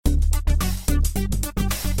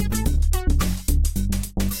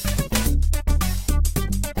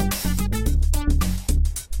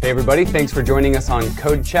Hey everybody, thanks for joining us on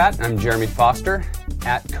CodeChat. I'm Jeremy Foster,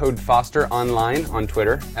 at CodeFoster online on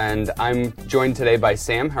Twitter, and I'm joined today by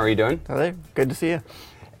Sam. How are you doing? Hello, good to see you.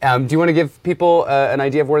 Do you want to give people an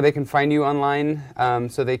idea of where they can find you online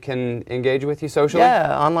so they can engage with you socially?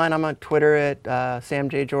 Yeah, online I'm on Twitter at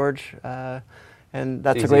SamJGeorge, and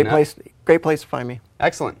that's Easy a great enough. place to find me.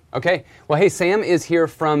 Excellent. Okay. Well, hey, Sam is here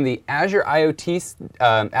from the Azure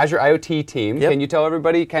IoT team. Yep. Can you tell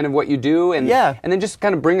everybody kind of what you do, and then just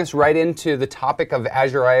kind of bring us right into the topic of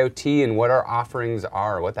Azure IoT and what our offerings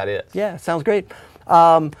are, what that is? Yeah, sounds great.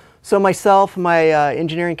 So myself, my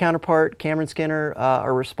engineering counterpart, Cameron Skinner,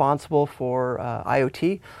 are responsible for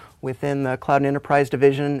IoT within the Cloud and Enterprise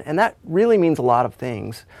division, and that really means a lot of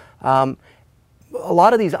things. A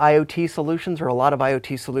lot of these IoT solutions, or a lot of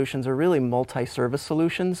IoT solutions, are really multi-service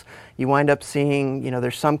solutions. You wind up seeing,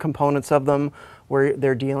 there's some components of them where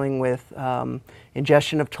they're dealing with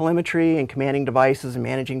ingestion of telemetry and commanding devices and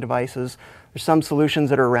managing devices. There's some solutions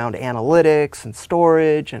that are around analytics and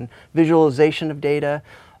storage and visualization of data.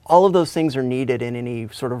 All of those things are needed in any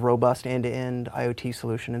sort of robust end-to-end IoT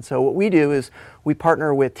solution. And so what we do is we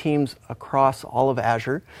partner with teams across all of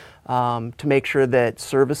Azure to make sure that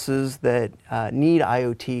services that need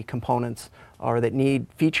IoT components or that need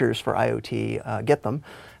features for IoT get them.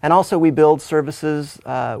 And also we build services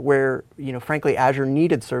where, frankly, Azure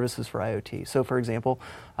needed services for IoT. So for example,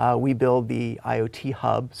 we build the IoT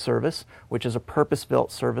Hub service, which is a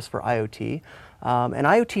purpose-built service for IoT. And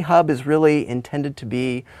IoT Hub is really intended to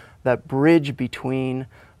be that bridge between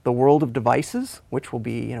the world of devices, which will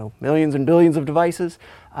be millions and billions of devices,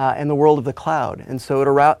 and the world of the cloud. And so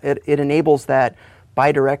it enables that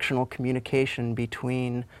bidirectional communication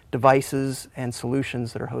between devices and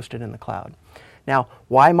solutions that are hosted in the cloud. Now,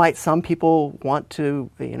 why might some people want to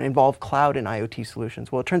involve cloud in IoT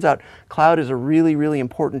solutions? Well, it turns out cloud is a really, really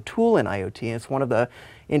important tool in IoT, and it's one of the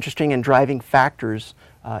interesting and driving factors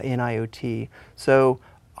in IoT. So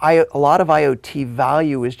a lot of IoT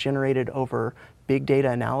value is generated over big data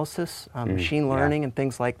analysis, machine learning, and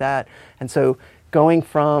things like that. And so going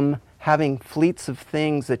from having fleets of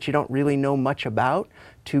things that you don't really know much about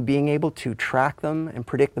to being able to track them and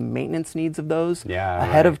predict the maintenance needs of those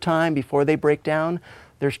ahead of time before they break down,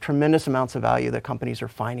 there's tremendous amounts of value that companies are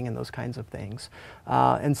finding in those kinds of things.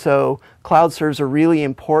 And so cloud serves a really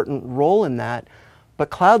important role in that. But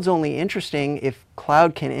cloud's only interesting if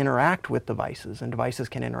cloud can interact with devices and devices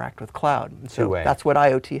can interact with cloud. And so that's what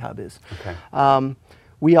IoT Hub is. Okay.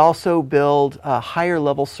 We also build higher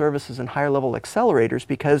level services and higher level accelerators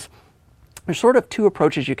because there's sort of two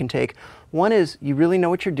approaches you can take. One is you really know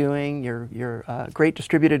what you're doing, you're a great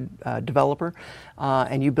distributed developer,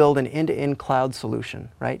 and you build an end-to-end cloud solution,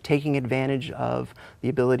 right? Taking advantage of the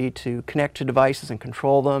ability to connect to devices and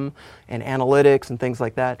control them and analytics and things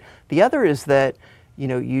like that. The other is that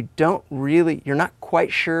you're not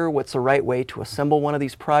quite sure what's the right way to assemble one of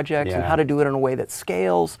these projects and how to do it in a way that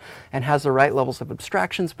scales and has the right levels of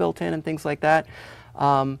abstractions built in and things like that.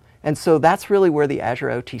 And so that's really where the Azure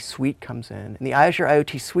IoT Suite comes in. And the Azure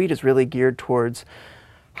IoT Suite is really geared towards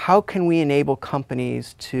how can we enable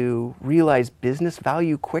companies to realize business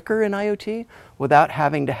value quicker in IoT without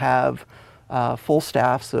having to have full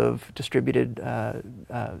staffs of distributed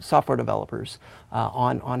software developers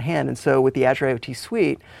on hand. And so with the Azure IoT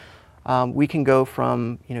Suite, we can go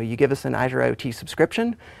from, you give us an Azure IoT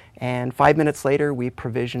subscription, and 5 minutes later we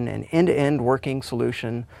provision an end-to-end working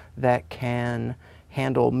solution that can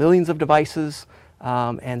handle millions of devices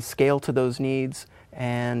and scale to those needs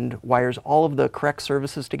and wires all of the correct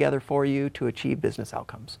services together for you to achieve business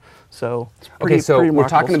outcomes. So pretty we're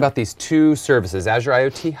talking about these two services, Azure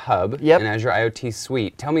IoT Hub and Azure IoT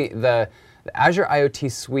Suite. Tell me, the Azure IoT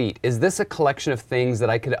Suite, is this a collection of things that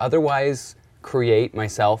I could otherwise create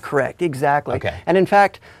myself? Correct, exactly. Okay. And in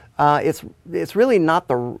fact, it's really not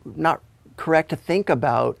correct to think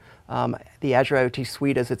about the Azure IoT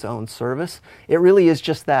Suite as its own service. It really is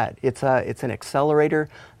just that. It's an accelerator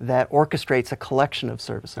that orchestrates a collection of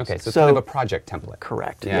services. Okay, so it's kind of a project template.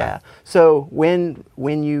 Correct, yeah. So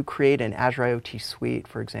when you create an Azure IoT Suite,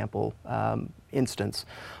 for example, instance,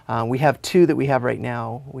 we have two that we have right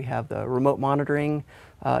now. We have the remote monitoring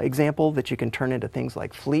example that you can turn into things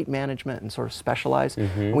like fleet management and sort of specialize.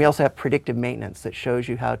 And we also have predictive maintenance that shows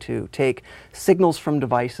you how to take signals from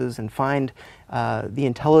devices and find the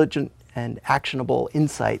intelligent and actionable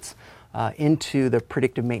insights into the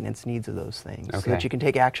predictive maintenance needs of those things, so that you can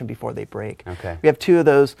take action before they break. Okay. We have 2 of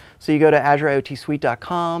those. So you go to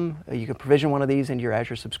AzureIoTSuite.com, you can provision one of these into your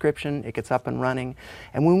Azure subscription, it gets up and running.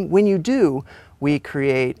 And when you do, we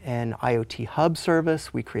create an IoT hub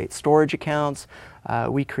service, we create storage accounts,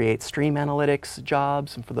 we create stream analytics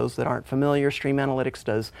jobs. And for those that aren't familiar, stream analytics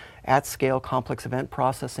does at-scale complex event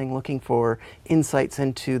processing, looking for insights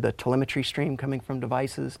into the telemetry stream coming from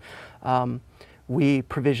devices. We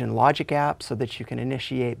provision logic apps so that you can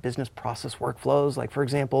initiate business process workflows. Like, for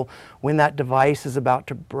example, when that device is about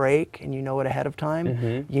to break and you know it ahead of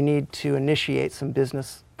time, you need to initiate some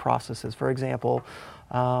business processes. For example,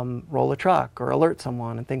 roll a truck or alert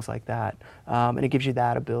someone and things like that. And it gives you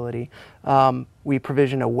that ability. We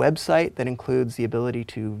provision a website that includes the ability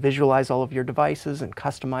to visualize all of your devices and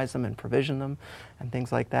customize them and provision them and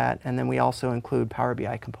things like that. And then we also include Power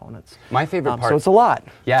BI components. My favorite part. So it's a lot.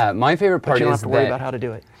 Yeah, my favorite part but you don't is have to worry about how to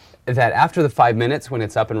do it. That after the 5 minutes when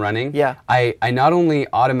it's up and running, I not only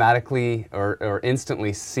automatically or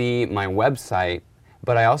instantly see my website,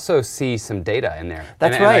 but I also see some data in there.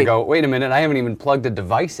 That's and right. I go, wait a minute, I haven't even plugged a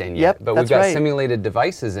device in yet. Yep, but we've got simulated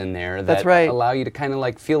devices in there that allow you to kind of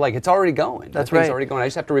like feel like it's already going. That's Thing's already going. I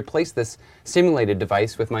just have to replace this simulated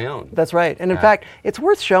device with my own. That's right. And in fact, it's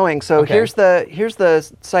worth showing. So here's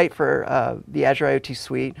the site for the Azure IoT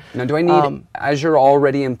Suite. Now, do I need Azure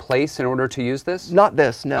already in place in order to use this? Not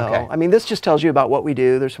this, no. Okay. I mean, this just tells you about what we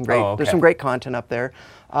do. There's some great there's some great content up there.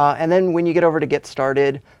 And then when you get over to Get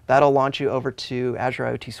Started, that'll launch you over to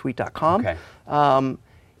AzureIoTSuite.com. Okay.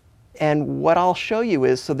 And what I'll show you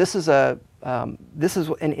is, so this is an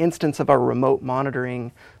instance of our remote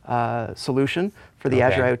monitoring solution for the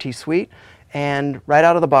Azure IoT Suite. And right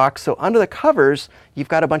out of the box, so under the covers, you've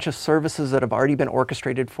got a bunch of services that have already been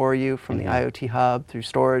orchestrated for you, from the IoT Hub through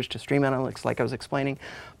storage to stream analytics, like I was explaining.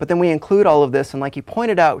 But then we include all of this, and like you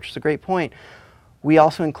pointed out, which is a great point, we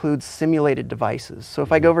also include simulated devices. So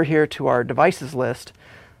if I go over here to our devices list,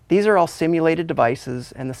 these are all simulated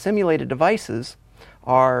devices, and the simulated devices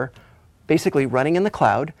are basically running in the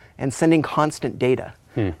cloud and sending constant data.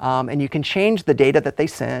 And you can change the data that they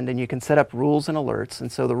send, and you can set up rules and alerts.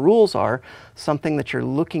 And so the rules are something that you're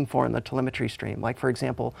looking for in the telemetry stream. Like, for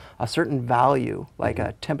example, a certain value, like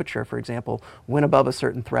a temperature, for example, went above a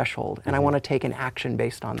certain threshold, and I want to take an action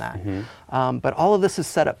based on that. But all of this is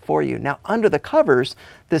set up for you. Now, under the covers,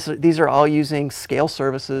 these are all using scale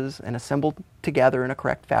services and assembled together in a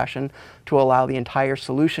correct fashion to allow the entire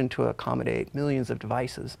solution to accommodate millions of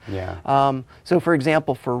devices. So, for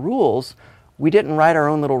example, for rules, we didn't write our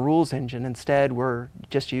own little rules engine. Instead, we're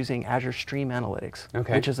just using Azure Stream Analytics,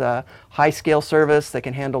 which is a high-scale service that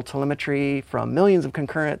can handle telemetry from millions of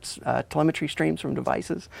concurrent telemetry streams from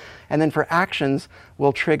devices. And then for actions,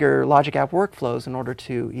 we'll trigger logic app workflows in order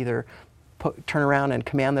to either turn around and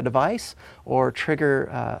command the device or trigger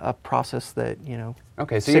a process that,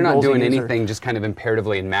 Okay, so you're not doing anything just kind of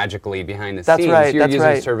imperatively and magically behind the scenes. Right, you're that's using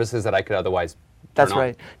right. services that I could otherwise That's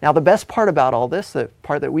right. Now, the best part about all this, the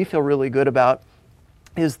part that we feel really good about,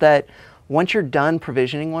 is that once you're done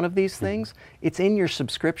provisioning one of these things, it's in your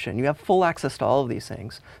subscription. You have full access to all of these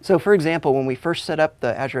things. So, for example, when we first set up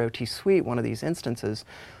the Azure IoT Suite, one of these instances,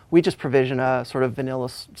 we just provision a sort of vanilla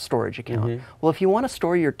storage account. Well, if you want to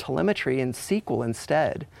store your telemetry in SQL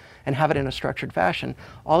instead and have it in a structured fashion,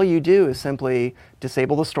 all you do is simply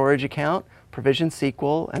disable the storage account, provision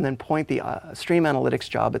SQL, and then point the stream analytics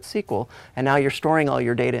job at SQL, and now you're storing all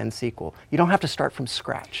your data in SQL. You don't have to start from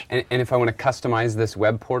scratch. And if I want to customize this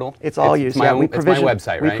web portal? It's all used. It's my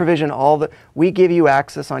website, right? We provision we give you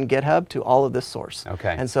access on GitHub to all of this source.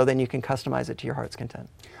 Okay. And so then you can customize it to your heart's content.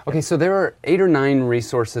 Okay, so there are 8 or 9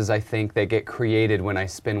 resources, I think, that get created when I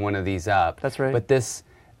spin one of these up. That's right. But this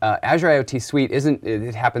Azure IoT Suite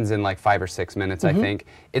it happens in like 5 or 6 minutes, I think.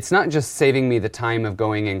 It's not just saving me the time of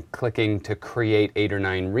going and clicking to create 8 or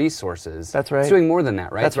 9 resources. That's right. It's doing more than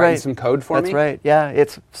that, right? That's it's writing right. some code for me? That's right, yeah.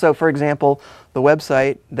 So for example, the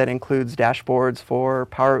website that includes dashboards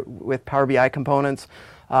with Power BI components,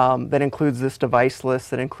 that includes this device list,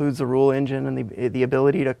 that includes the rule engine and the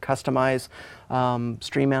ability to customize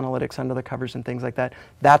stream analytics under the covers and things like that.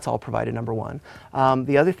 That's all provided, number one.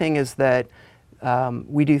 The other thing is that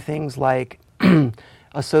we do things like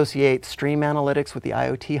associate stream analytics with the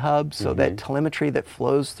IoT Hub, so that telemetry that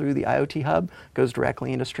flows through the IoT Hub goes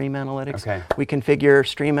directly into stream analytics. Okay. We configure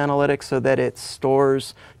stream analytics so that it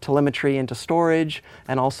stores telemetry into storage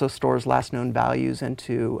and also stores last known values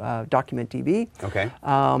into DocumentDB. Okay.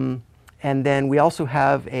 And then we also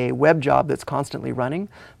have a web job that's constantly running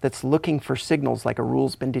that's looking for signals like a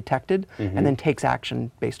rule's been detected and then takes action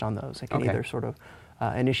based on those. It can either sort of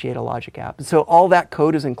initiate a logic app. So all that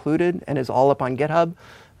code is included and is all up on GitHub.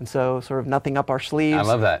 And so sort of nothing up our sleeves. I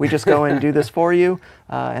love that. We just go and do this for you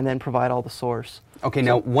and then provide all the source. Okay,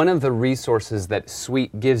 now one of the resources that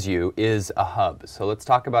Suite gives you is a hub. So let's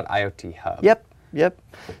talk about IoT Hub. Yep.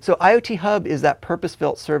 So IoT Hub is that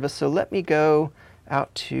purpose-built service. So let me go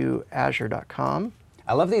out to azure.com.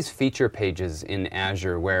 I love these feature pages in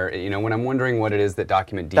Azure where, you know, when I'm wondering what it is that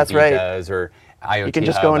Document DB That's right. does or IoT You can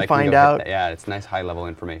just Hub, go and find out. Yeah, it's nice high-level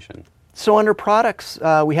information. So under products,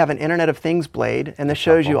 we have an Internet of Things blade, and this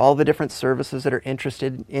shows you all the different services that are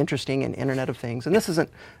interesting in Internet of Things. And this isn't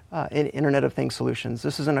in Internet of Things solutions.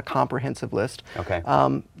 This isn't a comprehensive list. Okay.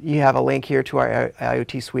 You have a link here to our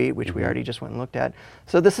IoT suite, which we already just went and looked at.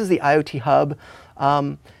 So this is the IoT Hub.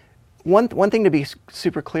 One thing to be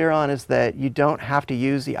super clear on is that you don't have to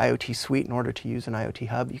use the IoT suite in order to use an IoT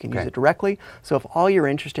Hub. You can use it directly. So if all you're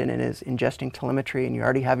interested in is ingesting telemetry and you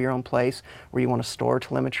already have your own place where you want to store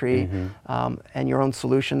telemetry and your own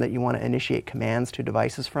solution that you want to initiate commands to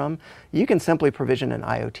devices from, you can simply provision an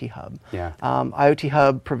IoT Hub. Yeah. IoT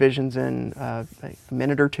Hub provisions in a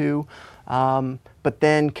minute or two, but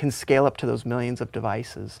then can scale up to those millions of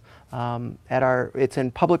devices. It's in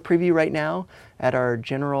public preview right now. At our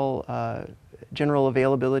general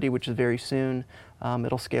availability, which is very soon,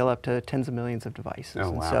 it'll scale up to tens of millions of devices. Oh,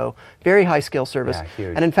 wow. And so very high scale service. Yeah,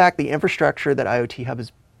 huge. And in fact, the infrastructure that IoT Hub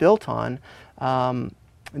is built on, our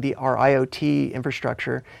IoT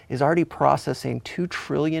infrastructure is already processing 2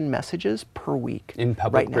 trillion messages per week. In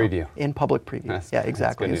public preview. In public preview. Yeah,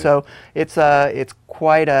 exactly. That's And so it's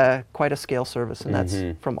quite a scale service, and that's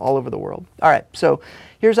from all over the world. All right, so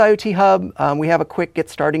here's IoT Hub. We have a quick get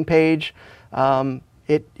starting page.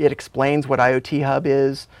 It explains what IoT Hub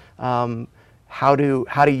is, how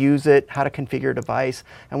to use it, how to configure a device.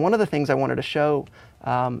 And one of the things I wanted to show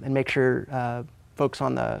and make sure folks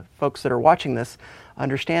that are watching this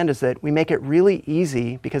understand is that we make it really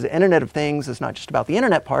easy, because the Internet of Things is not just about the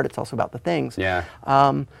internet part, it's also about the things. Yeah.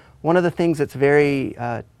 One of the things that's very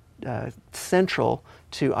central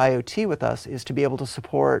to IoT with us is to be able to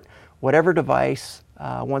support whatever device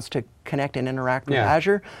wants to connect and interact with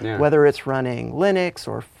Azure, whether it's running Linux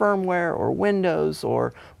or firmware or Windows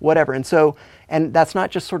or whatever. And that's not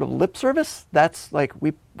just sort of lip service, that's like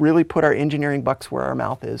we really put our engineering bucks where our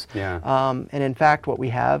mouth is. Yeah. And in fact, what we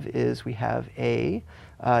have is we have a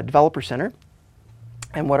developer center.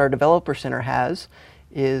 And what our developer center has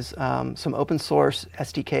is some open source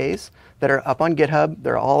SDKs that are up on GitHub.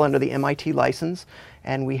 They're all under the MIT license.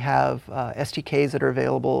 And we have SDKs that are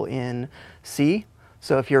available in C.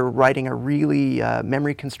 So if you're writing a really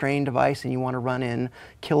memory constrained device and you want to run in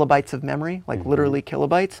kilobytes of memory, like literally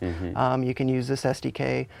kilobytes, you can use this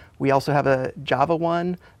SDK. We also have a Java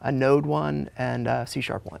one, a Node one, and a C#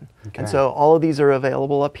 one. Okay. And so all of these are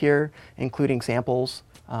available up here, including samples,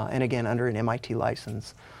 and again, under an MIT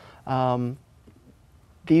license.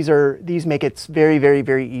 These make it very, very,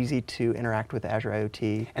 very easy to interact with Azure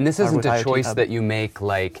IoT. And this isn't a choice Hub. that you make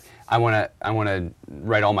like, I want to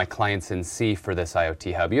write all my clients in C for this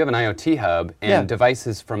IoT Hub. You have an IoT Hub, and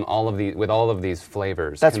devices from all of these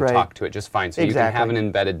flavors can talk to it just fine. So you can have an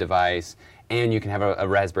embedded device, and you can have a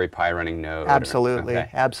Raspberry Pi running Node. Absolutely,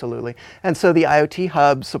 absolutely. And so the IoT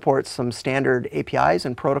Hub supports some standard APIs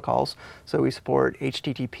and protocols. So we support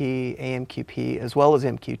HTTP, AMQP, as well as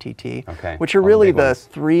MQTT, which are really the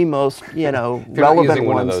 3 most relevant if you're not using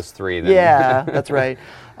ones. One of those 3, then yeah, that's right.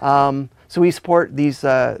 So we support these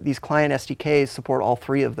client SDKs support all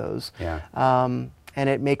 3 of those. Yeah. And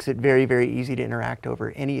it makes it very, very easy to interact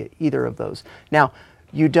over either of those. Now,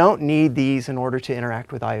 you don't need these in order to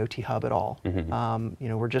interact with IoT Hub at all.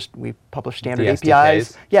 We publish standard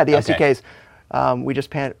APIs. Yeah, the SDKs. We just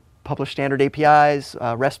publish standard APIs,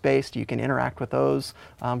 REST-based. You can interact with those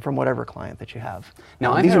from whatever client that you have.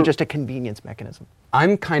 Now, these are just a convenience mechanism.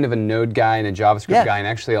 I'm kind of a Node guy and a JavaScript guy, and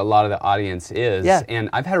actually a lot of the audience is. And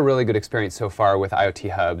I've had a really good experience so far with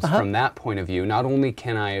IoT Hubs from that point of view. Not only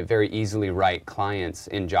can I very easily write clients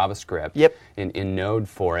in JavaScript in Node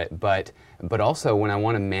for it, but also when I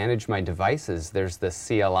want to manage my devices, there's the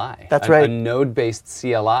CLI. That's right. A Node-based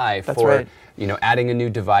CLI for adding a new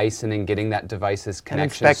device and then getting that device's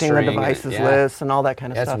connection and inspecting string. The devices list and all that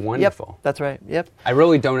kind of stuff. That's wonderful. Yep, that's right. Yep. I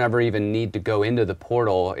really don't ever even need to go into the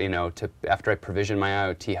portal, after I provision my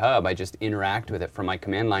IoT Hub, I just interact with it from my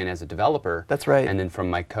command line as a developer. That's right. And then from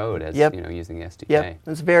my code as using the SDK. Yep.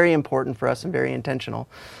 It's very important for us and very intentional.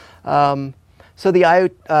 So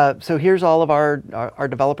here's all of our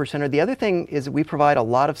developer center. The other thing is we provide a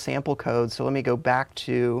lot of sample code. So let me go back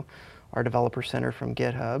to our developer center from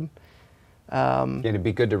GitHub. It'd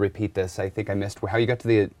be good to repeat this. I think I missed how you got to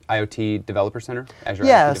the IoT Developer Center. Azure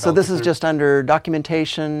Yeah, IoT so this is Center? just under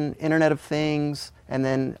documentation, Internet of Things, and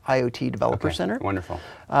then IoT Developer Center. Wonderful.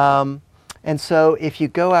 And so if you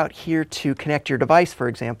go out here to connect your device, for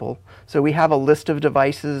example, so we have a list of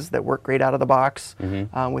devices that work great out of the box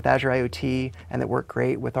with Azure IoT and that work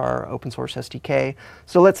great with our open source SDK.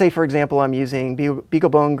 So let's say, for example, I'm using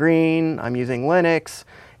BeagleBone Green, I'm using Linux,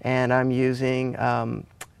 and I'm using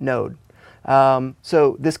Node.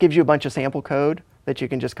 So this gives you a bunch of sample code that you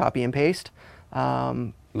can just copy and paste.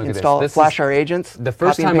 Install Flash our agents. The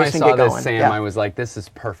first time I saw this, Sam, I was like, this is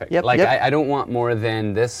perfect. I don't want more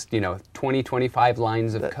than this, 20, 25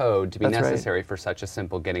 lines of code to be necessary for such a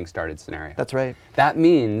simple getting started scenario. That's right. That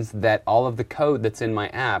means that all of the code that's in my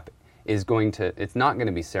app is it's not going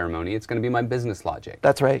to be ceremony, it's going to be my business logic.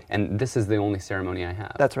 That's right. And this is the only ceremony I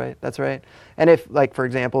have. That's right, that's right. And if, like, for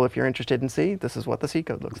example, if you're interested in C, this is what the C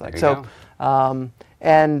code looks like. So,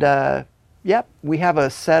 we have a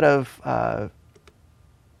set of,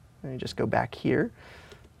 let me just go back here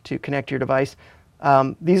to connect your device.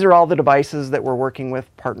 These are all the devices that we're working with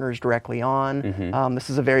partners directly on. This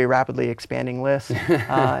is a very rapidly expanding list,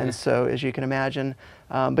 and so as you can imagine.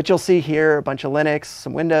 But you'll see here a bunch of Linux,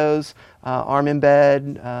 some Windows, ARM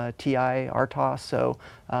embed, TI, RTOS, so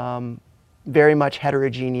very much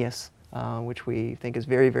heterogeneous, which we think is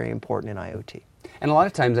very, very important in IoT. And a lot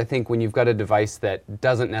of times I think when you've got a device that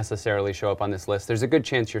doesn't necessarily show up on this list, there's a good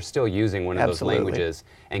chance you're still using one of those languages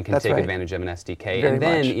and can take advantage of an SDK. Very and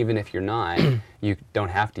then much. even if you're not, you don't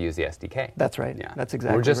have to use the SDK. That's right. Yeah. That's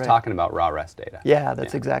exactly right. We're just talking about raw REST data. Yeah,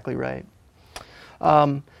 that's exactly right.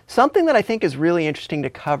 Something that I think is really interesting to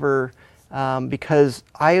cover because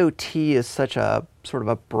IoT is such a sort of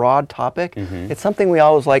a broad topic. It's something we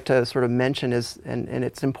always like to sort of mention and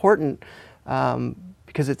it's important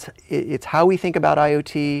because it's how we think about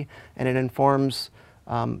IoT and it informs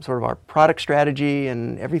sort of our product strategy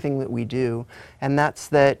and everything that we do. And that's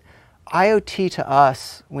that IoT to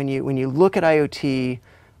us, when you look at IoT,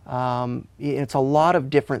 it's a lot of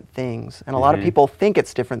different things. And a lot of people think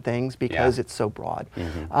it's different things because it's so broad.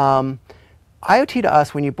 IoT to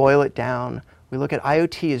us, when you boil it down, we look at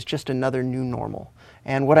IoT as just another new normal.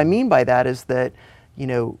 And what I mean by that is that,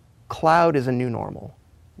 cloud is a new normal.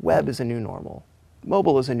 Web is a new normal.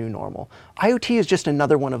 Mobile is a new normal. IoT is just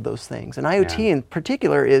another one of those things. And IoT in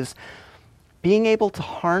particular is being able to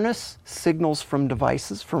harness signals from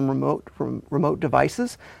devices, from remote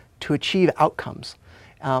devices, to achieve outcomes.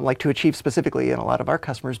 Like to achieve specifically in a lot of our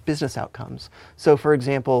customers business outcomes. So for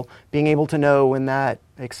example, being able to know when that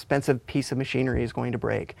expensive piece of machinery is going to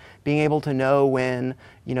break, being able to know when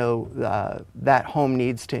that home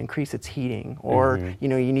needs to increase its heating, or you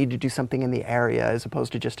need to do something in the area as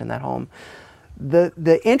opposed to just in that home.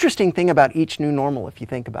 The interesting thing about each new normal, if you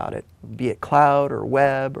think about it, be it cloud or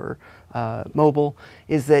web or mobile,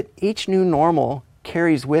 is that each new normal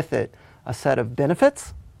carries with it a set of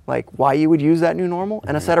benefits, like why you would use that new normal,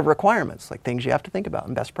 and a set of requirements, like things you have to think about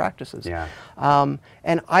and best practices. And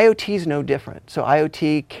IoT is no different. So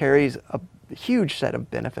IoT carries a huge set of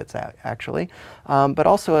benefits, actually, but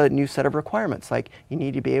also a new set of requirements, like you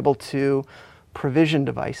need to be able to provision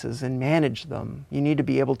devices and manage them. You need to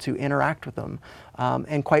be able to interact with them.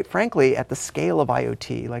 And quite frankly, at the scale of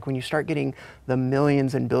IoT, like when you start getting the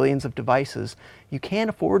millions and billions of devices, you can't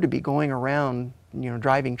afford to be going around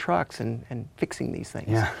driving trucks and fixing these things.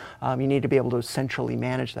 You need to be able to centrally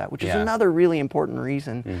manage that, which is another really important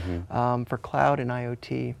reason for cloud and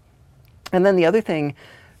IoT. And then the other thing,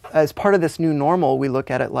 as part of this new normal, we look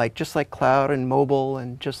at it like just like cloud and mobile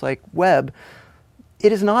and just like web,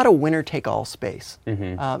 it is not a winner-take-all space.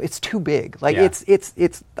 It's too big. Like it's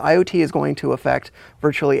IoT is going to affect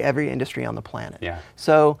virtually every industry on the planet.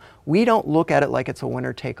 So we don't look at it like it's a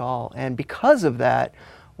winner-take-all. And because of that,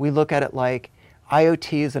 we look at it like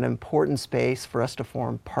IoT is an important space for us to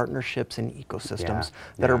form partnerships and ecosystems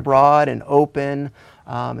that are broad and open.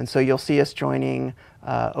 And so you'll see us joining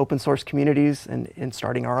open source communities and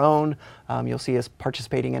starting our own. You'll see us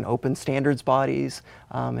participating in open standards bodies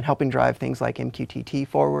and helping drive things like MQTT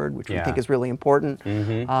forward, which we think is really important.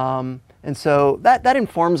 And so that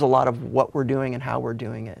informs a lot of what we're doing and how we're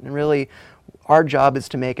doing it. And really, our job is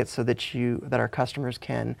to make it so that our customers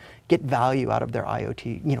can get value out of their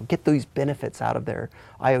IoT, get these benefits out of their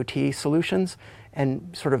IoT solutions,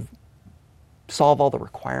 and sort of solve all the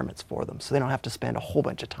requirements for them, so they don't have to spend a whole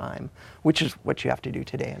bunch of time, which is what you have to do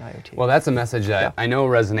today in IoT. Well, that's a message that I know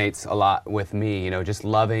resonates a lot with me, just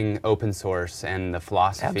loving open source and the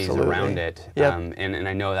philosophies around it. And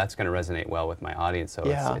I know that's going to resonate well with my audience, so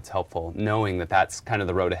it's helpful knowing that that's kind of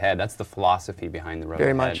the road ahead. That's the philosophy behind the road ahead.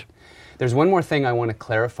 Very much. There's one more thing I want to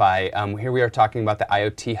clarify. Here we are talking about the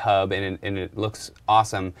IoT Hub, and it looks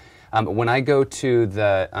awesome. When I go to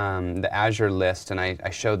the Azure list and I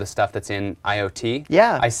show the stuff that's in IoT,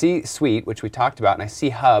 I see Suite, which we talked about, and I see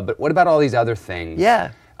Hub, but what about all these other things?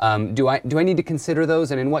 Do I need to consider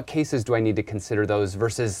those, and in what cases do I need to consider those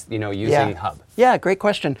versus using Hub? Yeah, great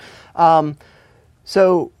question.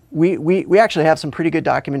 So we actually have some pretty good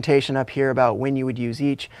documentation up here about when you would use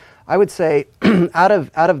each. I would say out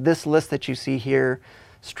of this list that you see here,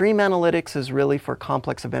 Stream Analytics is really for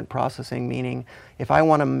complex event processing, meaning if I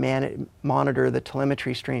want to monitor the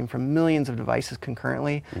telemetry stream from millions of devices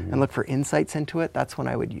concurrently and look for insights into it, that's when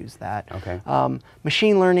I would use that.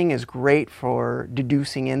 Machine learning is great for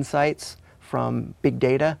deducing insights from big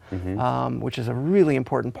data, which is a really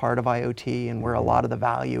important part of IoT and where a lot of the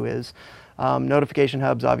value is. Notification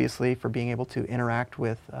hubs, obviously, for being able to interact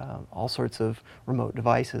with all sorts of remote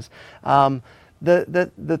devices.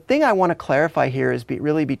 The thing I want to clarify here is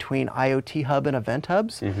really between IoT Hub and Event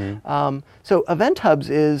Hubs. So Event Hubs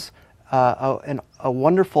is a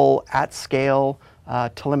wonderful at-scale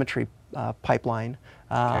telemetry pipeline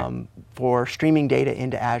for streaming data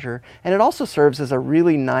into Azure. And it also serves as a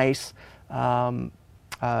really nice queuing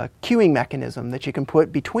mechanism that you can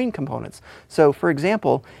put between components. So for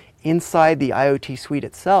example, inside the IoT suite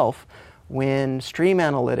itself, when Stream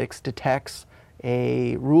Analytics detects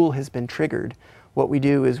a rule has been triggered, what we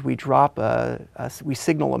do is we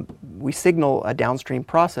signal a downstream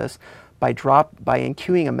process by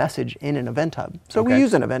enqueuing a message in an Event Hub. So we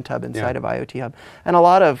use an Event Hub inside of IoT Hub, and a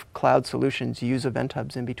lot of cloud solutions use Event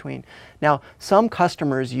Hubs in between. Now, some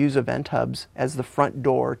customers use Event Hubs as the front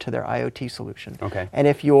door to their IoT solution. And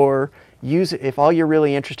if all you're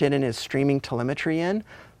really interested in is streaming telemetry in,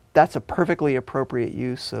 that's a perfectly appropriate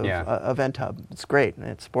use of Event Hub. It's great, and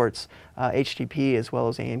it supports HTTP as well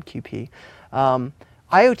as AMQP.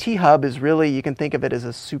 IoT Hub is really, you can think of it as a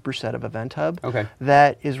superset of Event Hub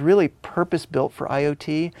that is really purpose-built for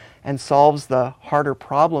IoT and solves the harder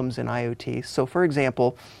problems in IoT. So for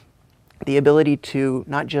example, the ability to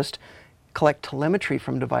not just collect telemetry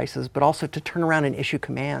from devices, but also to turn around and issue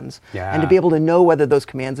commands and to be able to know whether those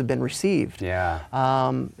commands have been received.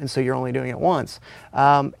 And so you're only doing it once.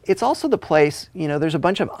 It's also the place, there's a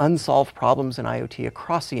bunch of unsolved problems in IoT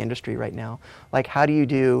across the industry right now. Like how do you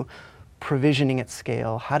do provisioning at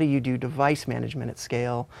scale? How do you do device management at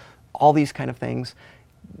scale? All these kind of things.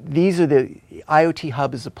 IoT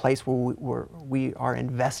Hub is a place where we are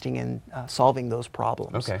investing in solving those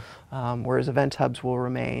problems. Whereas Event Hubs will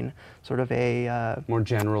remain sort of a more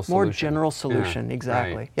general solution. More general solution,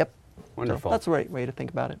 exactly. Yep. Wonderful. So that's the right way to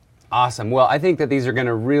think about it. Awesome. Well, I think that these are going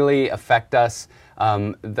to really affect us.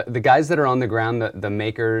 The guys that are on the ground, the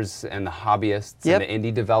makers and the hobbyists and the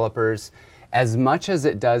indie developers, as much as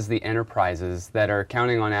it does the enterprises that are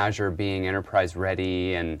counting on Azure being enterprise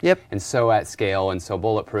ready and so at scale and so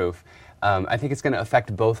bulletproof, I think it's going to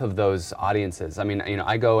affect both of those audiences. I mean,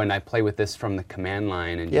 I go and I play with this from the command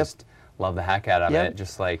line and just love the heck out of it,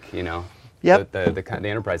 just like, the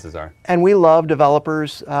enterprises are. And we love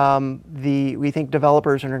developers. We think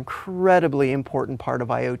developers are an incredibly important part of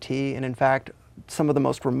IoT, and in fact, some of the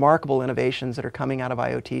most remarkable innovations that are coming out of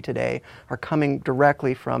IoT today are coming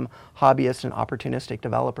directly from hobbyists and opportunistic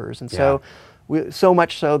developers. And so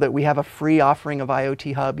much so that we have a free offering of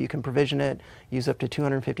IoT Hub. You can provision it, use up to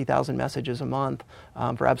 250,000 messages a month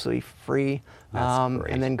for absolutely free.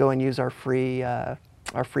 And then go and use our free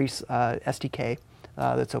SDK.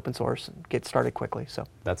 That's open source and get started quickly. So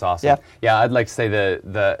that's awesome. Yeah, I'd like to say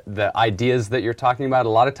the ideas that you're talking about, a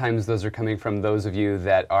lot of times those are coming from those of you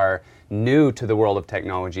that are new to the world of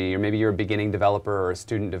technology, or maybe you're a beginning developer or a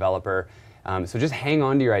student developer. So just hang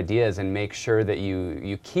on to your ideas and make sure that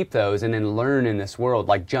you keep those and then learn in this world.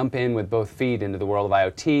 Like jump in with both feet into the world of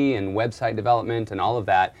IoT and website development and all of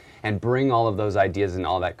that, and bring all of those ideas and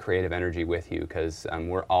all that creative energy with you, because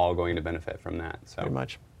we're all going to benefit from that. So. Very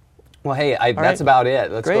much. Well, hey, that's about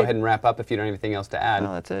it. Let's go ahead and wrap up if you don't have anything else to add.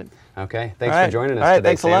 No, that's it. Okay, thanks for joining us today,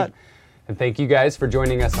 thanks Sam. a lot. And thank you guys for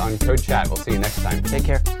joining us on CodeChat. We'll see you next time. Take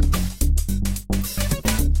care.